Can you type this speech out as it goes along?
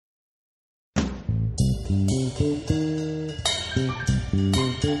Good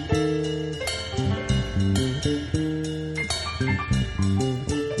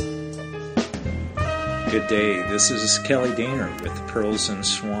day, this is Kelly Daner with Pearls and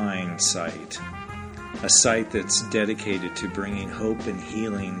Swine site, a site that's dedicated to bringing hope and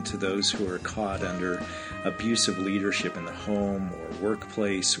healing to those who are caught under abusive leadership in the home or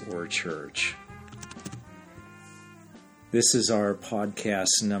workplace or church. This is our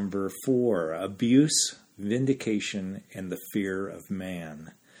podcast number 4, Abuse, Vindication, and the Fear of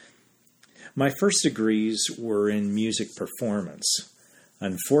Man. My first degrees were in music performance.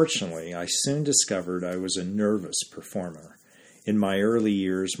 Unfortunately, I soon discovered I was a nervous performer. In my early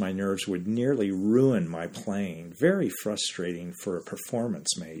years, my nerves would nearly ruin my playing, very frustrating for a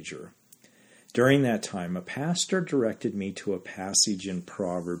performance major. During that time, a pastor directed me to a passage in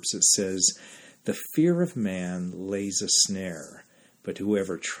Proverbs that says, "The fear of man lays a snare, but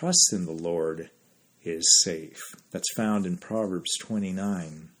whoever trusts in the Lord is safe." That's found in Proverbs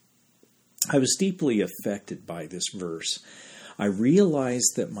 29. I was deeply affected by this verse. I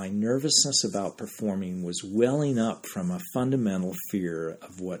realized that my nervousness about performing was welling up from a fundamental fear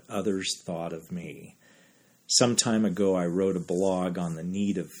of what others thought of me. Some time ago, I wrote a blog on the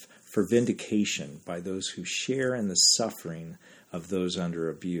need for vindication by those who share in the suffering of those under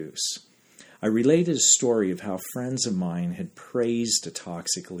abuse. I related a story of how friends of mine had praised a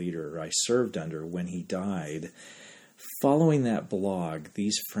toxic leader I served under when he died. Following that blog,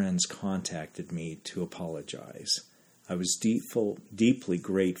 these friends contacted me to apologize. I was deeply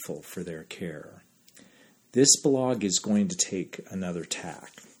grateful for their care. This blog is going to take another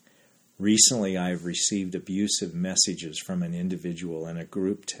tack. Recently, I have received abusive messages from an individual in a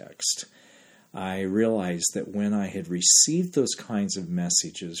group text. I realized that when I had received those kinds of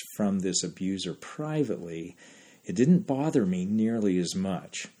messages from this abuser privately, it didn't bother me nearly as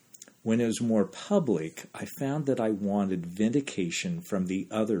much. When it was more public, I found that I wanted vindication from the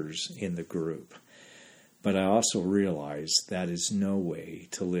others in the group. But I also realized that is no way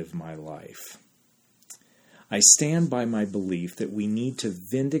to live my life. I stand by my belief that we need to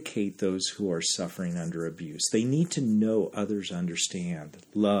vindicate those who are suffering under abuse. They need to know others understand,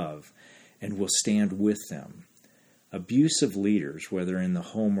 love, and will stand with them. Abusive leaders, whether in the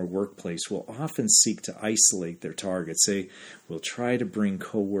home or workplace, will often seek to isolate their targets. They will try to bring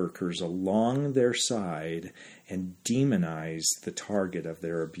coworkers along their side and demonize the target of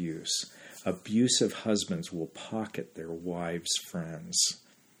their abuse. Abusive husbands will pocket their wives' friends.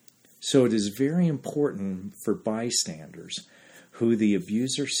 So it is very important for bystanders who the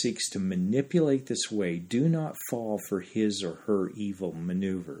abuser seeks to manipulate this way do not fall for his or her evil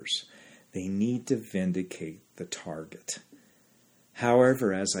maneuvers. They need to vindicate the target.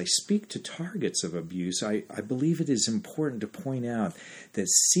 However, as I speak to targets of abuse, I believe it is important to point out that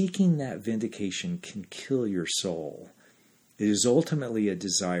seeking that vindication can kill your soul. It is ultimately a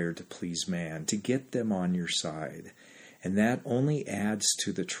desire to please man, to get them on your side. And that only adds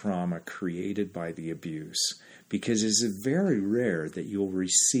to the trauma created by the abuse, because it is very rare that you'll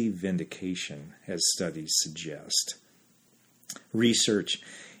receive vindication, as studies suggest. Research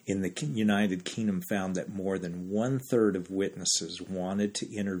in the United Kingdom found that more than 1/3 of witnesses wanted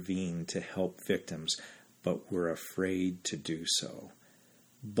to intervene to help victims, but were afraid to do so.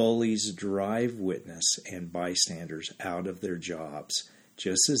 Bullies drive witness and bystanders out of their jobs,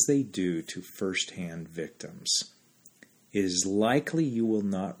 just as they do to first-hand victims. It is likely you will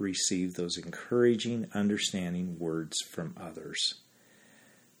not receive those encouraging, understanding words from others.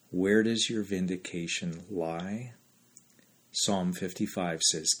 Where does your vindication lie? Psalm 55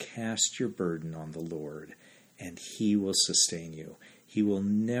 says, "Cast your burden on the Lord, and He will sustain you. He will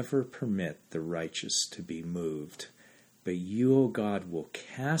never permit the righteous to be moved. But you, O God, will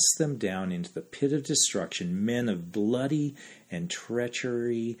cast them down into the pit of destruction. Men of bloody and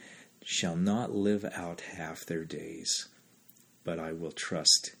treachery shall not live out half their days. But I will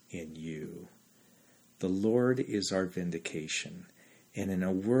trust in you." The Lord is our vindication. And in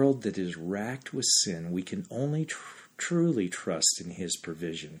a world that is racked with sin, we can only truly trust in His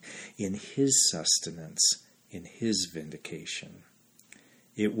provision, in His sustenance, in His vindication.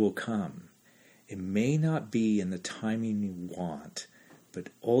 It will come. It may not be in the timing you want, but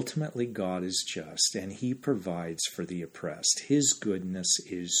ultimately God is just, and He provides for the oppressed. His goodness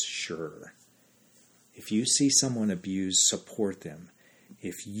is sure. If you see someone abused, support them.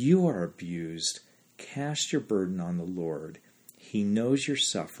 If you are abused, cast your burden on the Lord. He knows your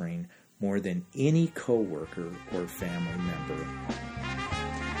suffering more than any coworker or family member.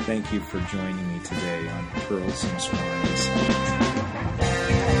 Thank you for joining me today on Pearls and Swines.